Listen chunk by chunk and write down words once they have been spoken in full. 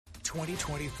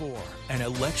2024, an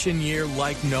election year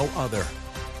like no other.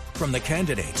 From the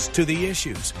candidates to the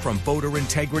issues, from voter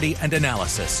integrity and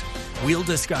analysis, we'll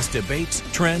discuss debates,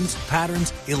 trends,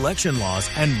 patterns, election laws,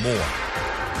 and more.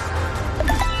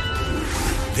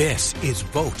 This is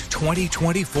Vote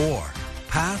 2024,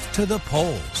 Path to the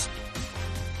Polls.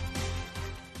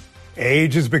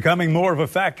 Age is becoming more of a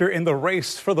factor in the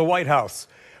race for the White House.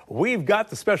 We've got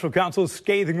the special counsel's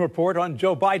scathing report on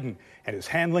Joe Biden and his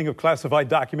handling of classified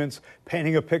documents,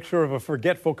 painting a picture of a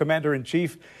forgetful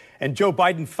commander-in-chief, and Joe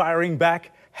Biden firing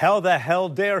back, how the hell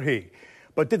dare he?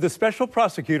 But did the special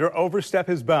prosecutor overstep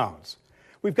his bounds?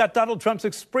 We've got Donald Trump's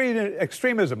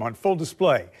extremism on full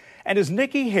display. And is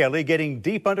Nikki Haley getting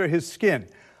deep under his skin?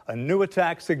 A new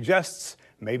attack suggests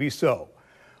maybe so.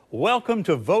 Welcome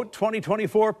to Vote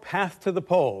 2024, Path to the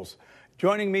Polls.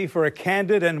 Joining me for a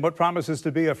candid and what promises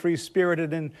to be a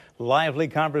free-spirited and lively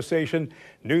conversation,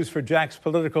 News4Jack's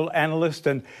political analyst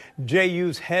and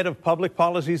JU's head of Public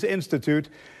Policies Institute,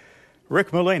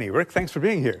 Rick Mullaney. Rick, thanks for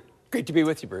being here. Great to be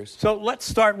with you, Bruce. So let's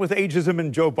start with ageism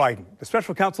and Joe Biden. The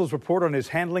special counsel's report on his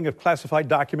handling of classified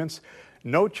documents.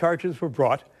 No charges were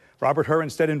brought. Robert Hur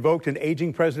instead invoked an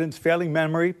aging president's failing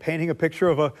memory, painting a picture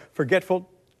of a forgetful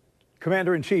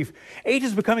commander-in-chief. Age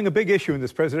is becoming a big issue in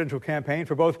this presidential campaign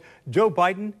for both Joe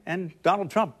Biden and Donald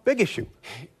Trump. Big issue.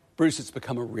 Bruce, it's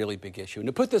become a really big issue. And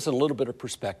to put this in a little bit of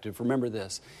perspective, remember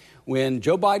this. When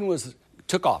Joe Biden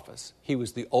took office, he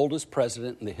was the oldest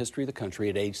president in the history of the country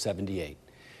at age 78.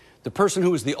 The person who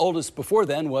was the oldest before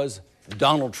then was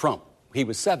Donald Trump. He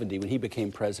was 70 when he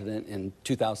became president in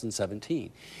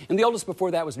 2017. And the oldest before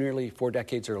that was nearly 4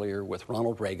 decades earlier with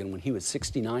Ronald Reagan when he was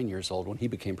 69 years old when he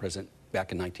became president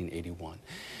back in 1981.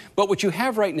 But what you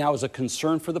have right now is a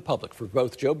concern for the public, for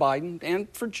both Joe Biden and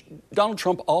for Donald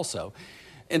Trump also.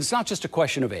 And it's not just a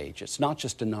question of age. It's not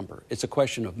just a number. It's a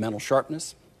question of mental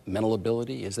sharpness, mental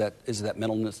ability. Is that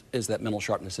mental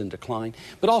sharpness in decline?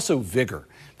 But also vigor,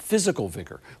 physical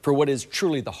vigor, for what is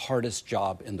truly the hardest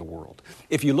job in the world.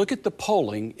 If you look at the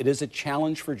polling, it is a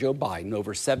challenge for Joe Biden.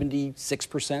 Over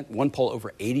 76%, one poll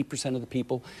over 80% of the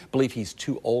people believe he's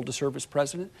too old to serve as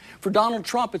president. For Donald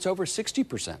Trump, it's over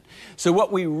 60%. So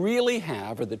what we really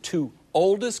have are the two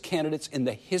oldest candidates in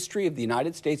the history of the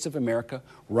United States of America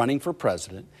running for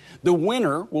president. The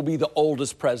winner will be the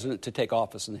oldest president to take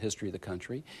office in the history of the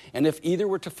country. And if either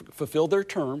were to fulfill their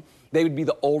term, they would be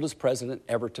the oldest president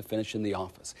ever to finish in the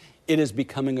office. It is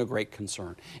becoming a great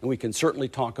concern. And we can certainly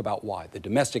talk about why. The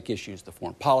domestic issues, the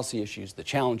foreign policy issues, the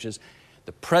challenges.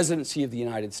 The presidency of the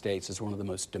United States is one of the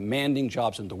most demanding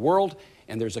jobs in the world,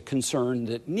 and there's a concern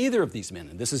that neither of these men,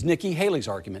 and this is Nikki Haley's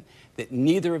argument, that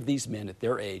neither of these men at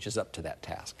their age is up to that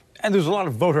task. And there's a lot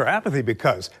of voter apathy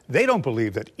because they don't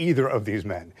believe that either of these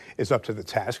men is up to the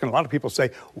task. And a lot of people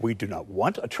say, we do not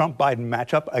want a Trump-Biden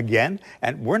matchup again,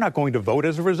 and we're not going to vote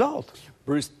as a result.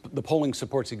 Bruce, the polling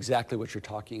supports exactly what you're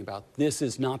talking about. This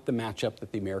is not the matchup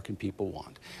that the American people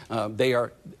want. They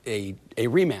are a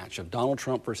rematch of Donald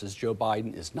Trump versus Joe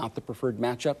Biden is not the preferred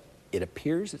matchup. It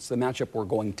appears it's the matchup we're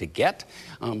going to get,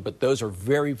 but those are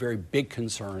very, very big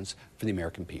concerns for the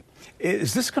American people.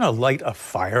 Is this going to light a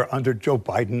fire under Joe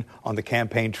Biden on the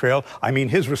campaign trail? I mean,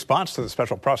 his response to the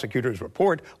special prosecutor's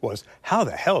report was, how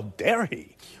the hell dare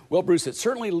he? Well, Bruce, it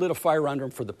certainly lit a fire under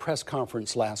him for the press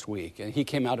conference last week. And he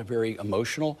came out a very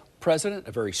emotional president,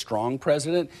 a very strong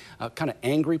president, a kind of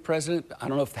angry president. I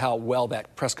don't know how well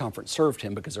that press conference served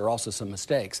him because there are also some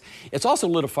mistakes. It's also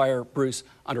lit a fire, Bruce,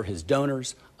 under his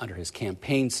donors, under his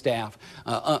campaign staff,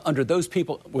 under those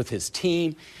people with his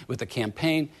team, with the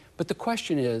campaign. But the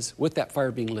question is, with that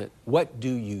fire being lit, what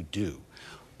do you do?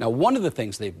 Now, one of the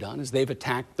things they've done is they've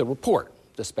attacked the report,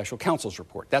 the special counsel's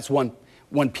report. That's one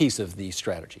piece of the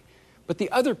strategy. But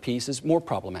the other piece is more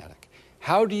problematic.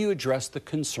 How do you address the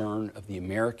concern of the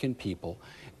American people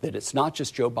that it's not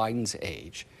just Joe Biden's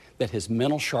age, that his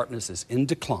mental sharpness is in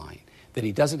decline, that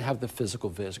he doesn't have the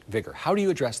physical vigor? How do you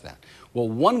address that? Well,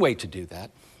 one way to do that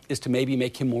is to maybe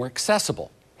make him more accessible,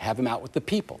 have him out with the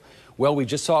people. Well, we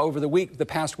just saw over the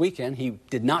past weekend, he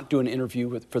did not do an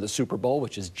interview for the Super Bowl,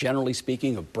 which is generally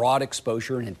speaking a broad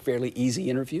exposure and a fairly easy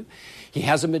interview. He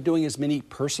hasn't been doing as many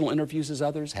personal interviews as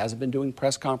others, hasn't been doing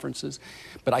press conferences.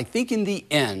 But I think in the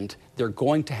end, they're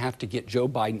going to have to get Joe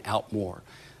Biden out more.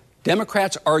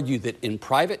 Democrats argue that in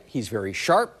private, he's very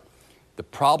sharp. The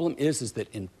problem is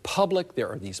that in public, there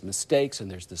are these mistakes and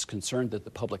there's this concern that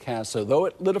the public has. So though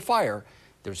it lit a fire,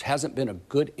 there hasn't been a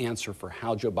good answer for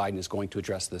how Joe Biden is going to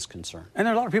address this concern. And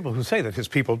there are a lot of people who say that his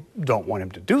people don't want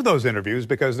him to do those interviews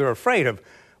because they're afraid of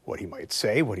what he might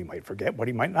say, what he might forget, what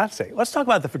he might not say. Let's talk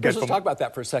about the forgetful. Let's talk about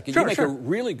that for a second. Sure, you make sure. a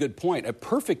really good point. A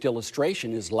perfect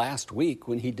illustration is last week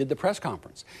when he did the press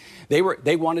conference. They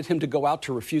wanted him to go out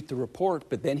to refute the report,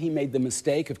 but then he made the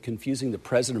mistake of confusing the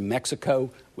president of Mexico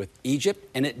with Egypt,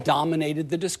 and it dominated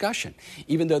the discussion.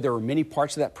 Even though there were many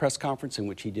parts of that press conference in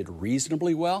which he did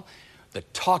reasonably well,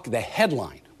 the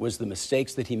headline was the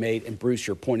mistakes that he made. And Bruce,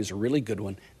 your point is a really good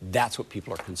one. That's what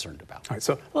people are concerned about. All right,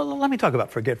 so let me talk about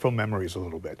forgetful memories a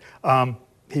little bit.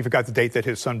 He forgot the date that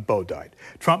his son Beau died.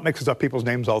 Trump mixes up people's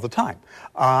names all the time.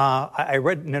 I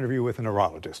read an interview with a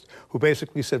neurologist who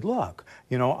basically said, look,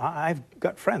 I've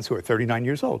got friends who are 39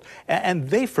 years old, and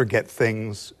they forget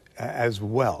things as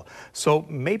well. So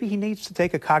maybe he needs to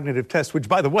take a cognitive test, which,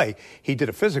 by the way, he did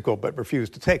a physical but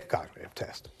refused to take a cognitive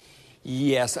test.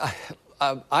 Yes,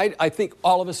 I think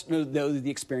all of us know the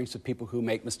experience of people who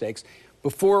make mistakes.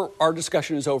 Before our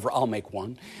discussion is over, I'll make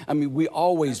one. I mean, we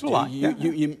always do.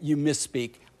 You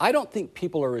misspeak. I don't think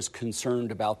people are as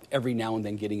concerned about every now and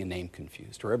then getting a name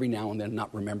confused or every now and then not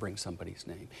remembering somebody's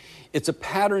name. It's a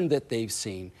pattern that they've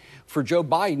seen. For Joe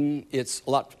Biden, it's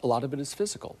a lot of it is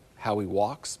physical. How he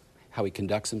walks, how he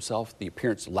conducts himself, the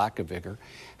appearance lack of vigor,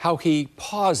 how he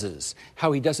pauses,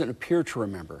 how he doesn't appear to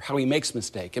remember, how he makes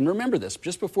mistake. And remember this,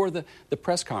 just before the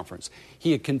press conference,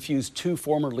 he had confused two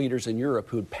former leaders in Europe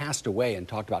who had passed away and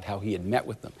talked about how he had met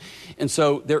with them. And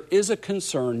so there is a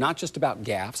concern, not just about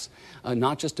gaffes,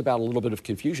 not just about a little bit of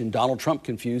confusion. Donald Trump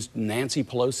confused Nancy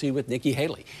Pelosi with Nikki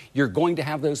Haley. You're going to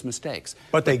have those mistakes.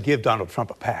 But they give Donald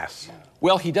Trump a pass.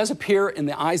 Well, he does appear in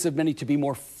the eyes of many to be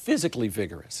more physically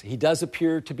vigorous. He does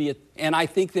appear to be, and I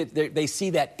think that they see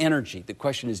that energy. The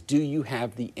question is, do you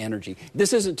have the energy?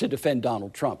 This isn't to defend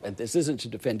Donald Trump, and this isn't to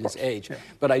defend his age,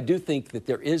 but I do think that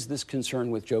there is this concern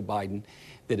with Joe Biden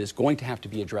that is going to have to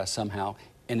be addressed somehow,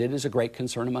 and it is a great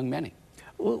concern among many.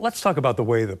 Well, let's talk about the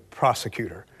way the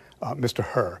prosecutor, Mr.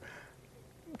 Hur,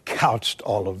 couched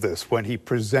all of this when he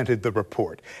presented the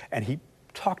report, and he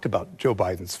talked about Joe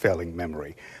Biden's failing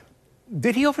memory.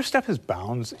 Did he overstep his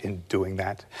bounds in doing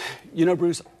that? You know,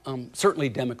 Bruce, certainly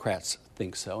Democrats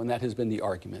think so, and that has been the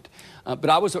argument. But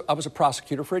I was a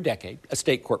prosecutor for a decade, a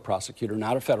state court prosecutor,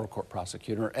 not a federal court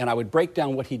prosecutor, and I would break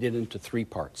down what he did into three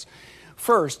parts.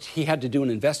 First, he had to do an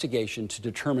investigation to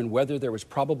determine whether there was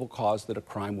probable cause that a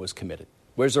crime was committed.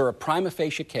 Was there a prima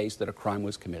facie case that a crime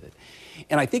was committed?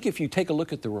 And I think if you take a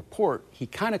look at the report, he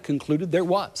kind of concluded there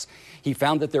was. He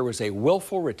found that there was a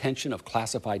willful retention of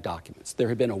classified documents. There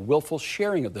had been a willful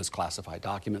sharing of those classified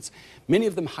documents, many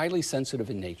of them highly sensitive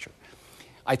in nature.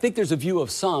 I think there's a view of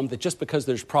some that just because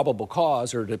there's probable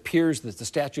cause or it appears that the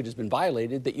statute has been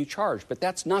violated that you charge, but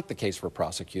that's not the case for a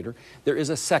prosecutor. There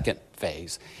is a second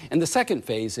phase. And the second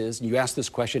phase is, you asked this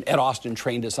question, Ed Austin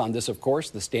trained us on this, of course,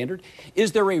 the standard,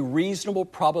 is there a reasonable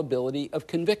probability of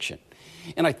conviction?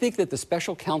 And I think that the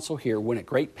special counsel here went at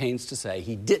great pains to say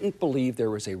he didn't believe there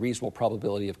was a reasonable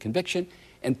probability of conviction,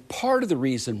 and part of the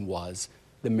reason was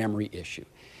the memory issue.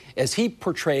 As he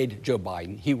portrayed Joe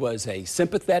Biden, he was a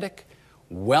sympathetic,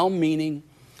 well-meaning,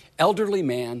 elderly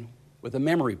man with a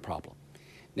memory problem.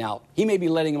 Now, he may be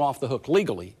letting him off the hook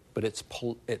legally, but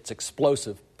it's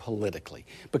explosive politically,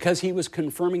 because he was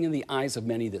confirming in the eyes of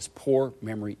many this poor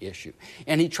memory issue.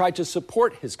 And he tried to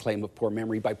support his claim of poor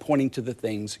memory by pointing to the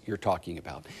things you're talking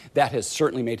about. That has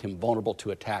certainly made him vulnerable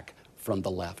to attack from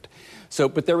the left.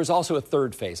 But there was also a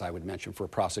third phase, I would mention, for a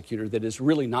prosecutor that is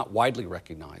really not widely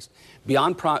recognized,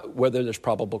 beyond whether there's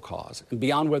probable cause and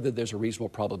beyond whether there's a reasonable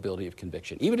probability of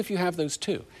conviction. Even if you have those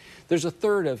two, there's a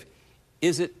third of,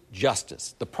 is it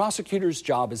justice? The prosecutor's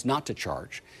job is not to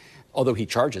charge, although he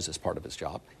charges as part of his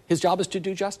job. His job is to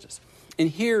do justice.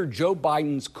 And here, Joe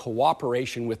Biden's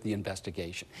cooperation with the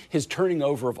investigation, his turning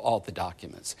over of all the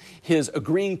documents, his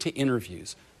agreeing to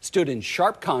interviews, stood in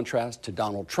sharp contrast to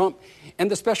Donald Trump,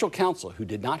 and the special counsel, who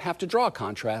did not have to draw a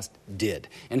contrast, did.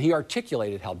 And he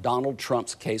articulated how Donald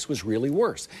Trump's case was really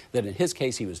worse, that in his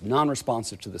case he was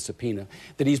non-responsive to the subpoena,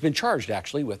 that he's been charged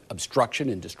actually with obstruction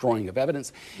and destroying of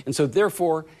evidence. And so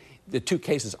therefore, the two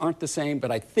cases aren't the same, but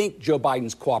I think Joe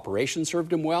Biden's cooperation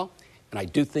served him well, and I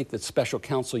do think that special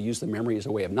counsel used the memory as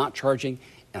a way of not charging,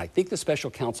 and I think the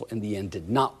special counsel in the end did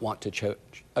not want to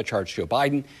charge Joe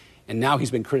Biden, and now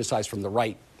he's been criticized from the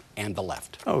right and the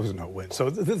left. Oh, it was no win. So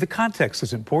the context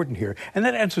is important here. And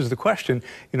that answers the question,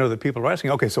 that people are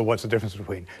asking, okay, so what's the difference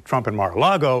between Trump and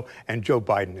Mar-a-Lago and Joe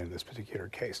Biden in this particular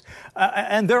case?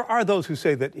 And there are those who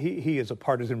say that he is a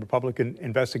partisan Republican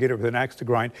investigator with an axe to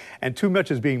grind, and too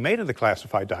much is being made of the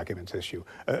classified documents issue,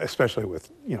 especially with,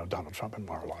 Donald Trump and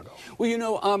Mar-a-Lago.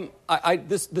 Well,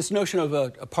 this notion of a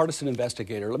partisan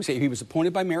investigator, let me say, he was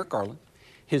appointed by Merrick Garland.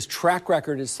 His track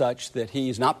record is such that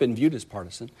he's not been viewed as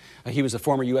partisan. He was a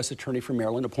former U.S. attorney for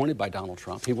Maryland appointed by Donald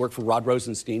Trump. He worked for Rod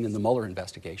Rosenstein in the Mueller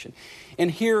investigation.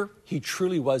 And here, he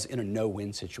truly was in a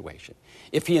no-win situation.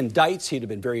 If he indicts, he'd have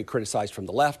been very criticized from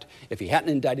the left. If he hadn't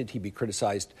indicted, he'd be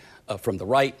criticized from the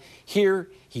right. Here,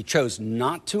 he chose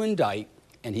not to indict,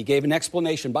 and he gave an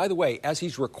explanation, by the way, as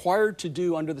he's required to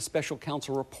do under the special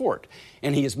counsel report.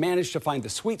 And he has managed to find the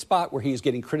sweet spot where he is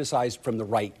getting criticized from the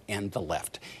right and the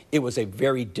left. It was a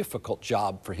very difficult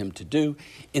job for him to do.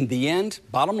 In the end,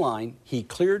 bottom line, he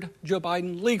cleared Joe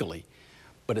Biden legally,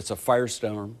 but it's a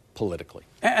firestorm politically.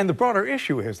 And the broader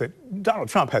issue is that Donald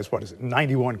Trump has,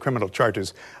 91 criminal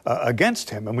charges against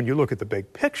him. And when you look at the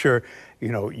big picture,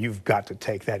 you've got to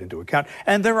take that into account.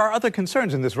 And there are other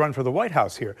concerns in this run for the White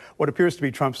House here, what appears to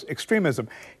be Trump's extremism.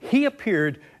 He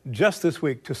appeared just this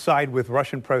week to side with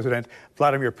Russian President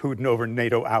Vladimir Putin over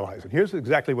NATO allies. And here's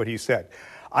exactly what he said.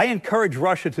 I encourage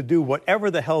Russia to do whatever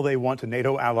the hell they want to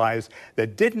NATO allies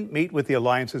that didn't meet with the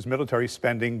alliance's military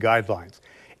spending guidelines.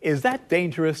 Is that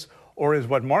dangerous? Or is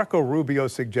what Marco Rubio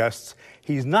suggests,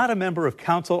 he's not a member of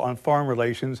Council on Foreign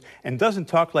Relations and doesn't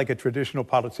talk like a traditional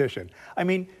politician? I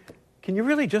mean, can you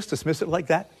really just dismiss it like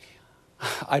that?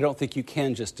 I don't think you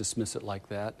can just dismiss it like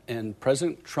that. And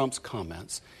President Trump's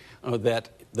comments that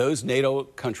those NATO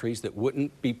countries that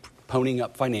wouldn't be ponying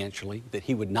up financially, that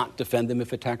he would not defend them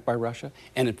if attacked by Russia,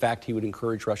 and in fact he would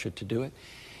encourage Russia to do it,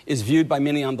 is viewed by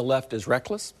many on the left as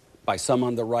reckless, by some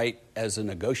on the right as a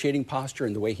negotiating posture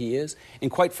in the way he is.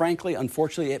 And quite frankly,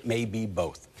 unfortunately, it may be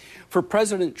both. For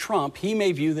President Trump, he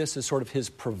may view this as sort of his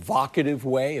provocative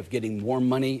way of getting more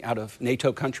money out of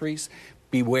NATO countries.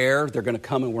 Beware, they're going to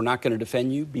come and we're not going to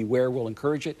defend you. Beware, we'll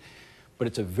encourage it. But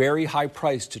it's a very high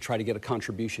price to try to get a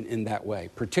contribution in that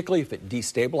way, particularly if it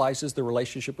destabilizes the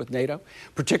relationship with NATO,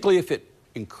 particularly if it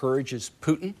encourages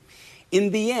Putin.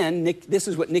 In the end, this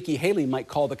is what Nikki Haley might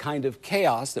call the kind of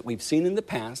chaos that we've seen in the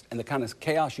past and the kind of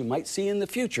chaos you might see in the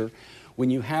future when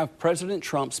you have President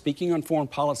Trump speaking on foreign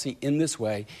policy in this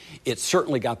way. It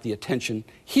certainly got the attention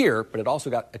here, but it also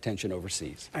got attention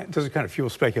overseas. Does it kind of fuel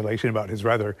speculation about his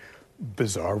rather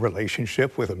bizarre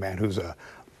relationship with a man who's a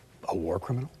war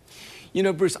criminal?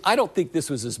 Bruce, I don't think this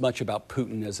was as much about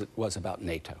Putin as it was about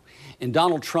NATO. And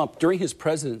Donald Trump, during his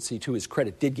presidency, to his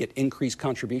credit, did get increased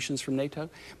contributions from NATO.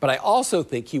 But I also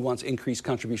think he wants increased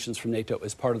contributions from NATO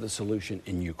as part of the solution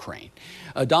in Ukraine.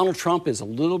 Donald Trump is a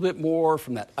little bit more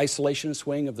from that isolationist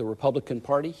wing of the Republican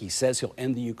Party. He says he'll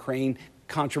end the Ukraine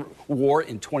war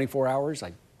in 24 hours.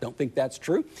 I don't think that's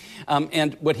true.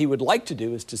 And what he would like to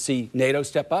do is to see NATO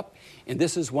step up. And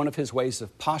this is one of his ways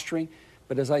of posturing.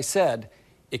 But as I said,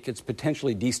 it gets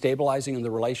potentially destabilizing in the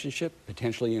relationship,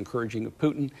 potentially encouraging of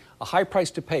Putin, a high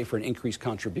price to pay for an increased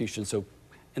contribution. So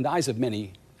in the eyes of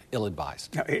many,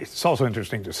 ill-advised. Now, it's also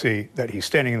interesting to see that he's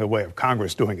standing in the way of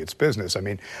Congress doing its business. I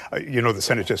mean, the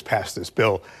Senate just passed this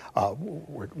bill.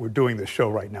 We're doing this show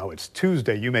right now. It's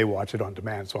Tuesday. You may watch it on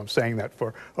demand, so I'm saying that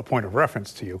for a point of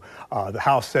reference to you. The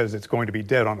House says it's going to be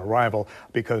dead on arrival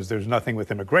because there's nothing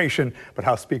with immigration, but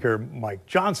House Speaker Mike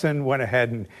Johnson went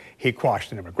ahead and he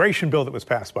quashed an immigration bill that was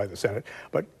passed by the Senate.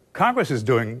 But Congress is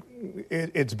doing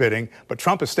its bidding, but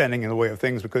Trump is standing in the way of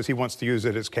things because he wants to use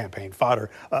it as campaign fodder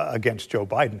against Joe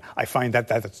Biden. I find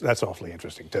that's awfully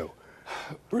interesting, too.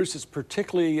 Bruce, it's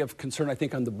particularly of concern, I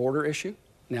think, on the border issue.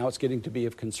 Now it's getting to be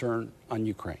of concern on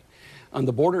Ukraine. On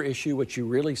the border issue, what you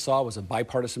really saw was a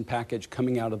bipartisan package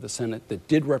coming out of the Senate that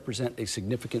did represent a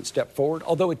significant step forward,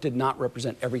 although it did not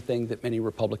represent everything that many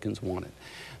Republicans wanted.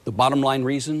 The bottom line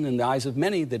reason in the eyes of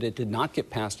many that it did not get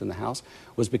passed in the House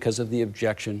was because of the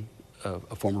objection of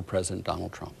former President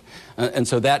Donald Trump. And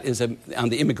so that is on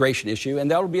the immigration issue,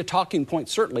 and that will be a talking point,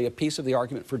 certainly a piece of the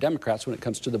argument for Democrats when it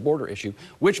comes to the border issue,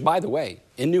 which, by the way,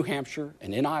 in New Hampshire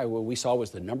and in Iowa, we saw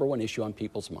was the number one issue on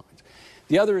people's minds.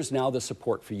 The other is now the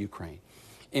support for Ukraine.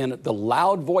 And the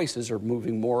loud voices are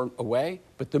moving more away,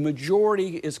 but the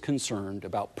majority is concerned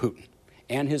about Putin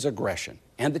and his aggression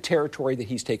and the territory that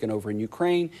he's taken over in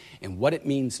Ukraine and what it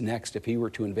means next if he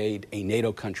were to invade a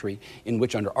NATO country in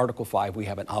which under Article 5 we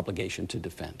have an obligation to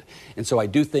defend. And so I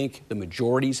do think the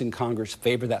majorities in Congress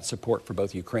favor that support for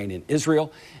both Ukraine and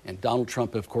Israel. And Donald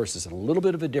Trump, of course, is in a little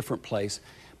bit of a different place.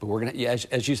 But we're going to,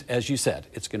 as you said,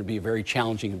 it's going to be very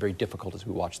challenging and very difficult as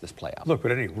we watch this play out. Look,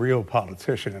 but any real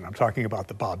politician, and I'm talking about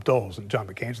the Bob Doles and John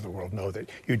McCain's of the world, know that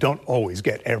you don't always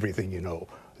get everything you know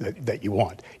that you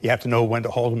want. You have to know when to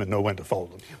hold them and know when to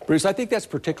fold them. Bruce, I think that's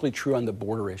particularly true on the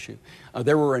border issue.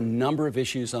 There were a number of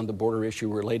issues on the border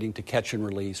issue relating to catch and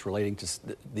release, relating to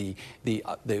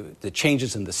the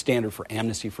changes in the standard for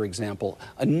amnesty, for example.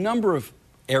 A number of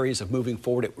areas of moving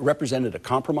forward. It represented a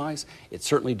compromise. It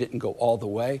certainly didn't go all the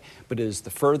way, but it is the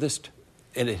furthest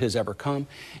it has ever come.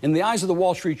 In the eyes of the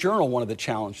Wall Street Journal, one of the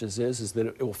challenges is that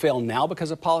it will fail now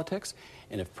because of politics,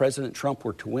 and if President Trump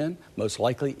were to win, most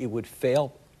likely it would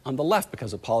fail on the left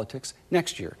because of politics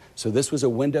next year. So this was a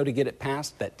window to get it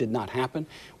passed. That did not happen.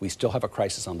 We still have a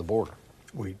crisis on the border.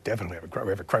 We definitely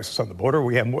have a crisis on the border.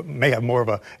 We may have more of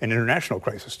an international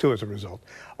crisis, too, as a result.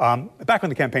 Back on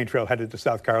the campaign trail headed to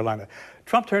South Carolina,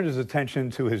 Trump turned his attention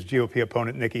to his GOP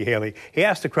opponent, Nikki Haley. He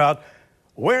asked the crowd,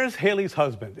 "Where's Haley's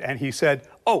husband?" And he said,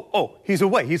 oh, he's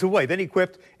away. Then he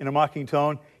quipped in a mocking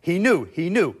tone, he knew. He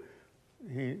knew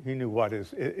what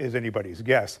is anybody's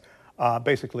guess.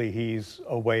 Basically, he's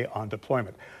away on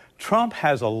deployment. Trump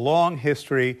has a long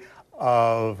history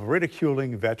of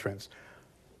ridiculing veterans.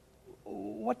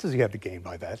 What does he have to gain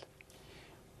by that?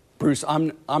 Bruce,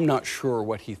 I'm not sure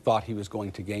what he thought he was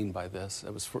going to gain by this.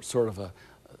 It was sort of a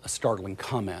startling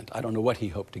comment. I don't know what he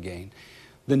hoped to gain.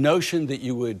 The notion that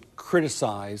you would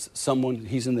criticize someone,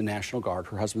 he's in the National Guard,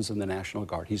 her husband's in the National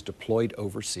Guard, he's deployed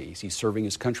overseas, he's serving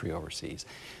his country overseas.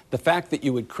 The fact that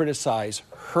you would criticize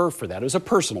her for that, it was a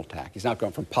personal attack, he's not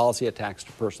going from policy attacks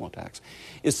to personal attacks,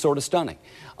 is sort of stunning.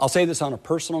 I'll say this on a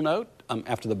personal note.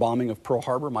 After the bombing of Pearl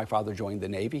Harbor, my father joined the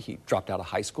Navy. He dropped out of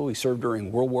high school. He served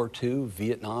during World War II,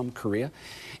 Vietnam, Korea.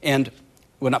 And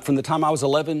from the time I was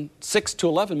 6 to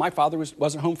 11, my father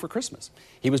wasn't home for Christmas.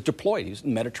 He was deployed. He was in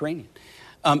the Mediterranean.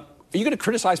 Are you going to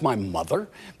criticize my mother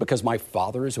because my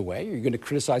father is away? Are you going to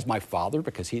criticize my father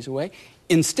because he's away?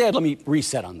 Instead, let me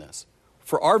reset on this.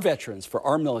 For our veterans, for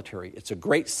our military, it's a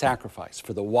great sacrifice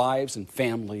for the wives and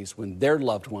families when their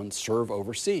loved ones serve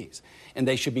overseas. And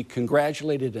they should be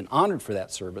congratulated and honored for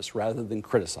that service rather than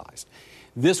criticized.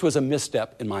 This was a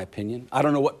misstep, in my opinion. I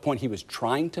don't know what point he was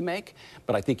trying to make,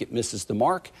 but I think it misses the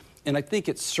mark. And I think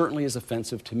it certainly is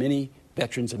offensive to many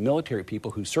veterans and military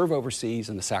people who serve overseas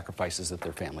and the sacrifices that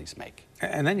their families make.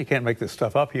 And then you can't make this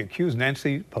stuff up. He accused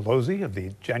Nancy Pelosi of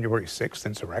the January 6th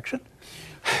insurrection.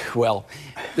 Well,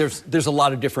 there's a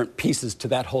lot of different pieces to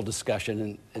that whole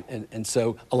discussion. And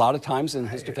so a lot of times in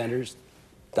his defenders,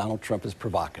 Donald Trump is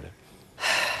provocative.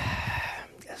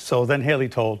 So then Haley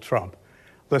told Trump,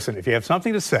 listen, if you have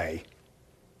something to say,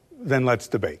 then let's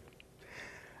debate.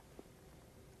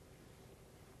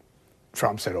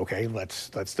 Trump said, okay, let's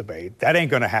debate. That ain't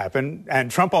going to happen.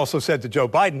 And Trump also said to Joe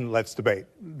Biden, let's debate.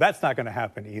 That's not going to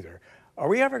happen either. Are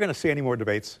we ever going to see any more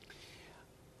debates?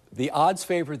 The odds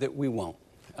favor that we won't.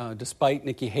 Despite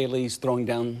Nikki Haley's throwing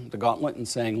down the gauntlet and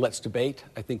saying, let's debate,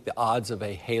 I think the odds of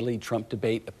a Haley-Trump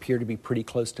debate appear to be pretty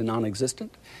close to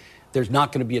non-existent. There's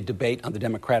not going to be a debate on the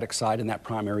Democratic side in that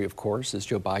primary, of course, as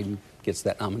Joe Biden gets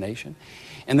that nomination.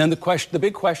 And then the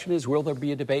big question is, will there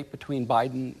be a debate between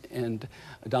Biden and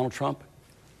Donald Trump?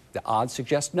 The odds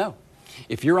suggest no.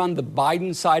 If you're on the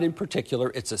Biden side in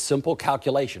particular, it's a simple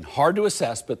calculation. Hard to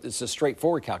assess, but it's a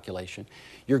straightforward calculation.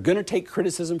 You're going to take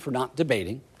criticism for not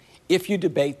debating. If you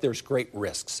debate, there's great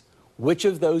risks. Which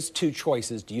of those two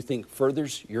choices do you think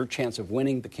furthers your chance of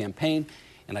winning the campaign?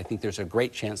 And I think there's a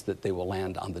great chance that they will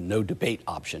land on the no debate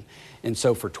option. And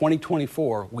so for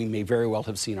 2024, we may very well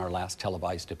have seen our last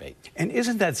televised debate. And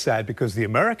isn't that sad? Because the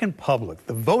American public,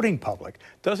 the voting public,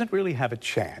 doesn't really have a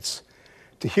chance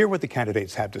to hear what the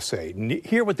candidates have to say,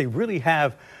 hear what they really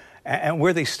have and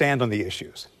where they stand on the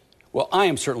issues. Well, I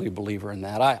am certainly a believer in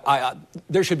that.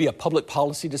 There should be a public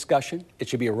policy discussion. It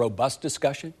should be a robust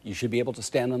discussion. You should be able to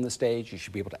stand on the stage. You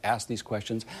should be able to ask these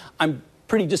questions. I'm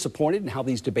pretty disappointed in how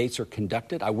these debates are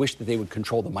conducted. I wish that they would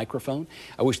control the microphone.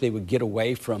 I wish they would get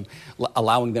away from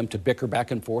allowing them to bicker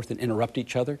back and forth and interrupt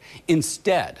each other.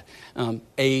 Instead,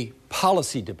 a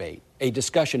policy debate, a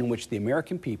discussion in which the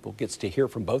American people gets to hear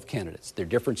from both candidates, their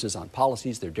differences on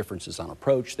policies, their differences on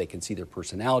approach, they can see their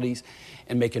personalities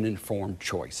and make an informed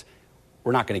choice.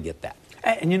 We're not going to get that.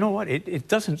 And you know what? It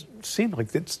doesn't seem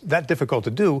like it's that difficult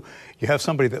to do. You have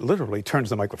somebody that literally turns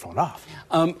the microphone off.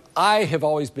 I have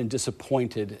always been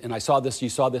disappointed, and you saw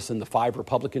this in the 5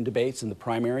 Republican debates in the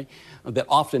primary, that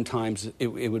oftentimes it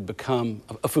would become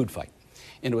a food fight,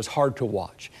 and it was hard to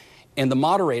watch. And the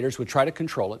moderators would try to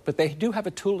control it, but they do have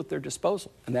a tool at their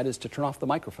disposal, and that is to turn off the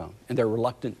microphone, and they're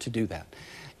reluctant to do that.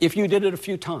 If you did it a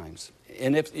few times,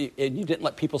 and you didn't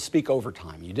let people speak over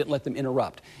time, you didn't let them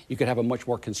interrupt, you could have a much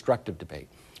more constructive debate.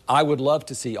 I would love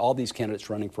to see all these candidates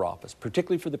running for office,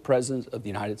 particularly for the President of the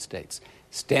United States,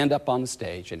 stand up on the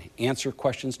stage and answer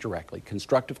questions directly,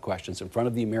 constructive questions in front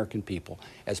of the American people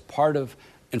as part of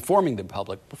informing the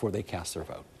public before they cast their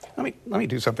vote. Let me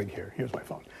do something here. Here's my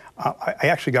phone. I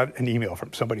actually got an email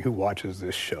from somebody who watches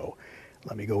this show.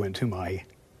 Let me go into my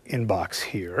inbox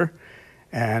here.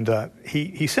 And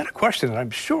he sent a question, and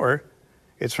I'm sure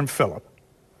it's from Philip.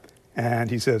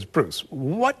 And he says, Bruce,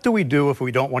 what do we do if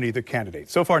we don't want either candidate?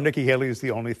 So far, Nikki Haley is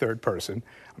the only third person.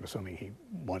 I'm assuming he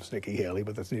wants Nikki Haley,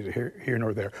 but that's neither here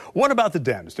nor there. What about the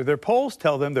Dems? Do their polls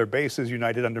tell them their base is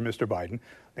united under Mr. Biden?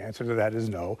 The answer to that is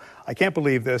no. I can't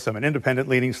believe this. I'm an independent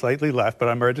leaning slightly left, but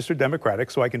I'm a registered Democratic,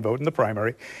 so I can vote in the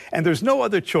primary. And there's no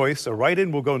other choice. A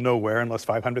write-in will go nowhere unless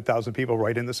 500,000 people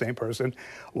write in the same person.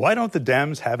 Why don't the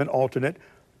Dems have an alternate?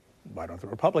 Why don't the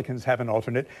Republicans have an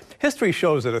alternate? History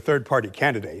shows that a third-party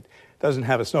candidate doesn't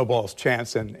have a snowball's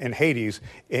chance in Hades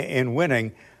in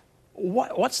winning.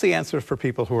 What's the answer for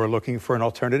people who are looking for an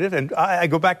alternative? And I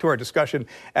go back to our discussion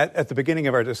at the beginning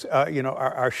of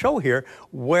our show here,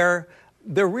 where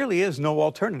there really is no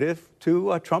alternative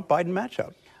to a Trump-Biden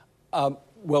matchup.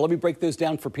 Well, let me break those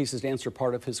down for pieces to answer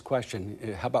part of his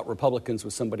question. How about Republicans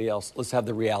with somebody else? Let's have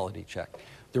the reality check.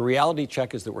 The reality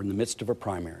check is that we're in the midst of a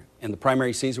primary. In the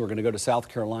primary season, we're going to go to South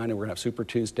Carolina. We're going to have Super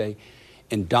Tuesday.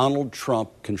 And Donald Trump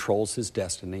controls his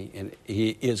destiny, and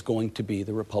he is going to be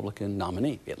the Republican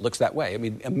nominee. It looks that way. I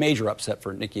mean, a major upset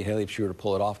for Nikki Haley if she were to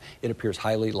pull it off. It appears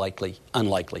highly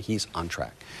unlikely. He's on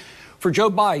track. For Joe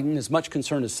Biden, as much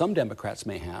concern as some Democrats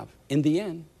may have, in the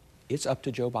end, it's up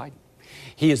to Joe Biden.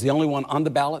 He is the only one on the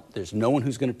ballot. There's no one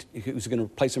who's going to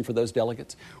replace him for those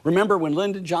delegates. Remember, when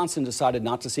Lyndon Johnson decided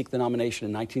not to seek the nomination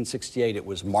in 1968, it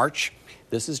was March.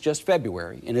 This is just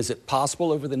February. And is it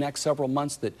possible over the next several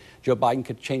months that Joe Biden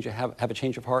could have a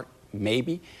change of heart?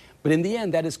 Maybe. But in the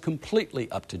end, that is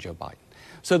completely up to Joe Biden.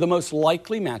 So the most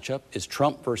likely matchup is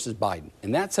Trump versus Biden.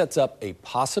 And that sets up a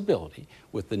possibility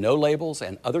with the no labels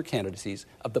and other candidacies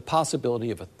of the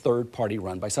possibility of a third party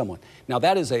run by someone. Now,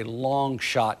 that is a long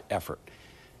shot effort.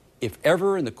 If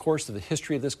ever in the course of the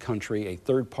history of this country a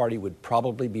third party would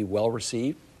probably be well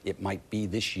received, it might be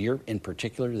this year in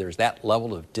particular. There's that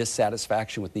level of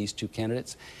dissatisfaction with these two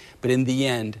candidates. But in the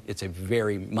end, it's a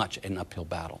very much an uphill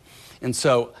battle. And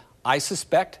so I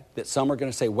suspect that some are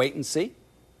going to say, wait and see.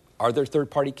 Are there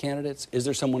third-party candidates? Is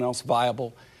there someone else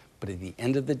viable? But at the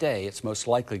end of the day, it's most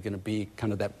likely going to be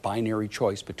kind of that binary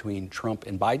choice between Trump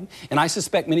and Biden. And I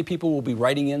suspect many people will be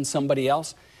writing in somebody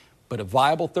else. But a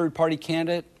viable third-party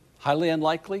candidate, highly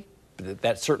unlikely. But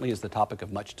that certainly is the topic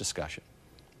of much discussion.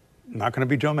 Not going to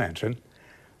be Joe Manchin.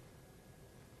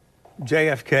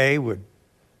 JFK would,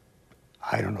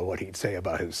 I don't know what he'd say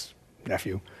about his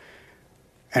nephew.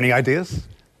 Any ideas?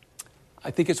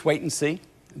 I think it's wait and see.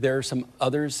 There are some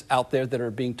others out there that are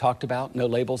being talked about. No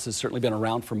Labels has certainly been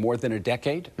around for more than a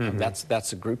decade. Mm-hmm.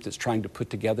 That's a group that's trying to put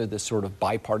together this sort of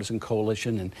bipartisan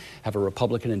coalition and have a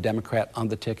Republican and Democrat on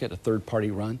the ticket, a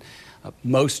third-party run.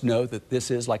 Most know that this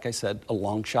is, like I said, a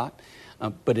long shot,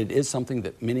 but it is something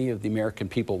that many of the American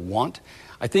people want.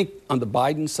 I think on the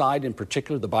Biden side in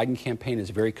particular, the Biden campaign is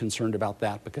very concerned about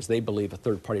that because they believe a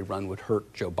third-party run would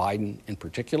hurt Joe Biden in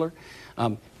particular.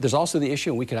 There's also the issue,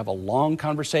 and we could have a long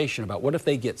conversation about what if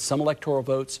they get some electoral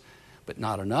votes, but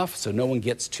not enough, so no one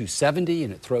gets 270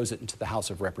 and it throws it into the House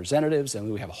of Representatives,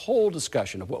 and we have a whole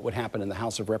discussion of what would happen in the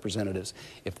House of Representatives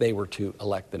if they were to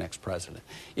elect the next president,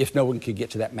 if no one could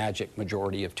get to that magic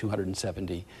majority of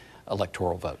 270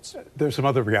 electoral votes. There's some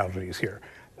other realities here.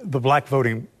 The black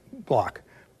voting bloc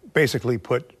basically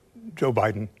put Joe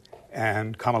Biden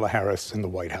and Kamala Harris in the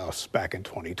White House back in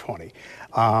 2020.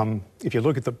 If you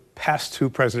look at the past two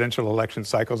presidential election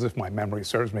cycles, if my memory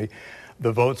serves me,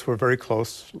 the votes were very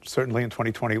close. Certainly in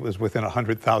 2020, it was within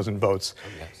 100,000 votes. Oh,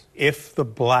 yes. If the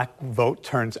black vote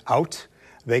turns out,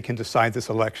 they can decide this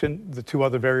election. The two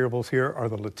other variables here are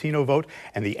the Latino vote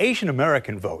and the Asian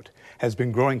American vote has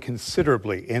been growing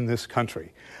considerably in this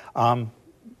country.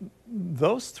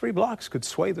 Those three blocs could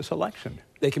sway this election.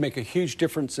 They can make a huge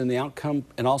difference in the outcome.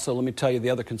 And also, let me tell you, the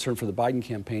other concern for the Biden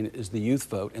campaign is the youth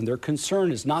vote. And their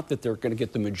concern is not that they're going to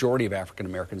get the majority of African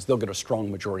Americans. They'll get a strong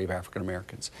majority of African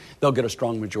Americans. They'll get a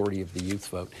strong majority of the youth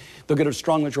vote. They'll get a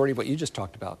strong majority of what you just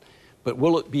talked about. But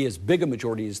will it be as big a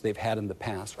majority as they've had in the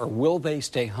past? Or will they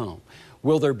stay home?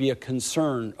 Will there be a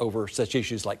concern over such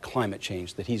issues like climate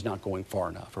change, that he's not going far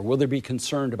enough? Or will there be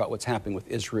concerned about what's happening with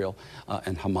Israel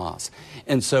and Hamas?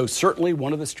 And so certainly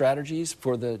one of the strategies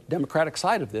for the Democratic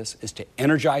side of this is to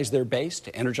energize their base,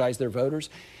 to energize their voters.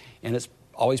 And it's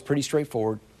always pretty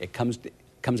straightforward. It comes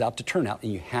out to turnout,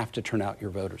 and you have to turn out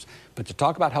your voters. But to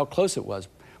talk about how close it was,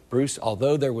 Bruce,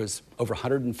 although there was over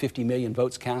 150 million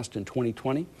votes cast in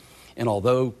 2020, and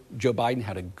although Joe Biden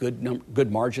had a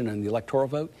good margin on the electoral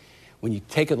vote, when you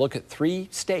take a look at three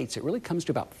states, it really comes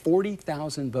to about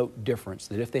 40,000 vote difference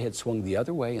that if they had swung the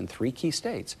other way in three key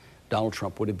states, Donald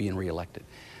Trump would have been reelected.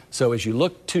 So as you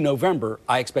look to November,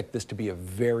 I expect this to be a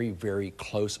very, very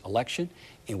close election.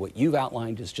 And what you've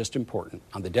outlined is just important.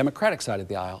 On the Democratic side of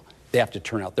the aisle, they have to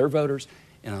turn out their voters.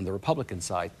 And on the Republican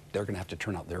side, they're going to have to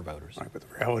turn out their voters. Right, but the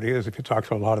reality is, if you talk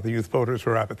to a lot of the youth voters who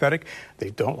are apathetic,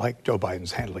 they don't like Joe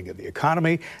Biden's handling of the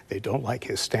economy. They don't like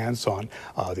his stance on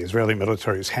the Israeli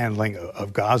military's handling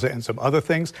of Gaza and some other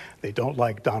things. They don't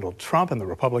like Donald Trump and the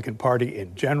Republican Party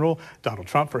in general. Donald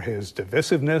Trump for his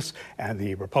divisiveness, and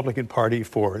the Republican Party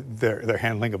for their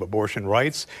handling of abortion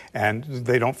rights. And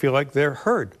they don't feel like they're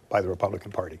heard by the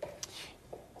Republican Party.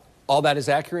 All that is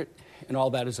accurate, and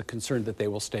all that is a concern that they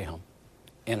will stay home.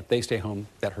 And if they stay home,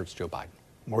 that hurts Joe Biden.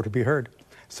 More to be heard.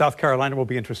 South Carolina will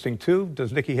be interesting, too.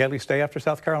 Does Nikki Haley stay after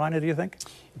South Carolina, do you think?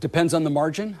 It depends on the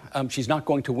margin. She's not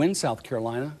going to win South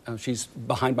Carolina. She's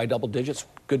behind by double digits,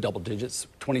 good double digits,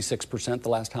 26% the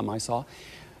last time I saw.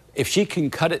 If she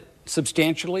can cut it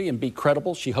substantially and be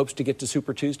credible, she hopes to get to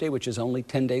Super Tuesday, which is only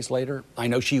 10 days later. I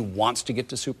know she wants to get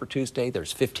to Super Tuesday.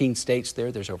 There's 15 states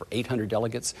there. There's over 800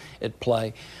 delegates at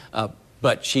play.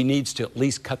 But she needs to at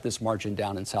least cut this margin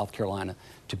down in South Carolina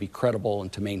to be credible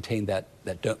and to maintain that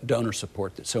donor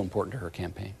support that's so important to her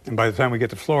campaign. And by the time we get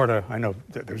to Florida, I know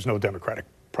there's no Democratic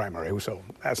primary, so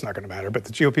that's not going to matter. But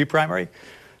the GOP primary,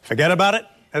 forget about it,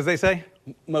 as they say?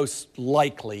 Most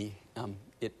likely,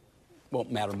 it won't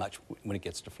matter much when it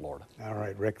gets to Florida. All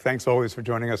right, Rick, thanks always for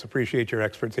joining us. Appreciate your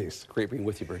expertise. Great being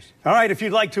with you, Bruce. All right, if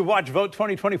you'd like to watch Vote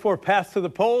 2024 Path to the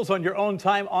Polls on your own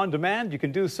time on demand, you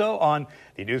can do so on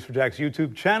the News4Jax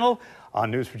YouTube channel,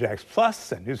 on News4Jax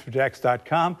Plus, and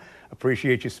News4Jax.com.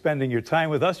 Appreciate you spending your time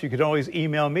with us. You can always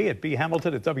email me at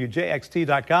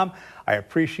bhamilton@wjxt.com. I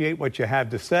appreciate what you have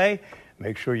to say.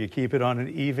 Make sure you keep it on an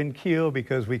even keel,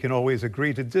 because we can always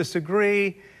agree to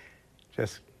disagree.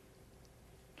 Just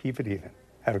keep it even.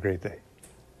 Have a great day.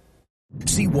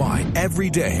 See why every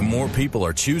day more people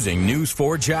are choosing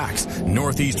News4Jax,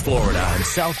 Northeast Florida and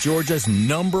South Georgia's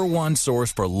 #1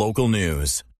 source for local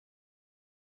news.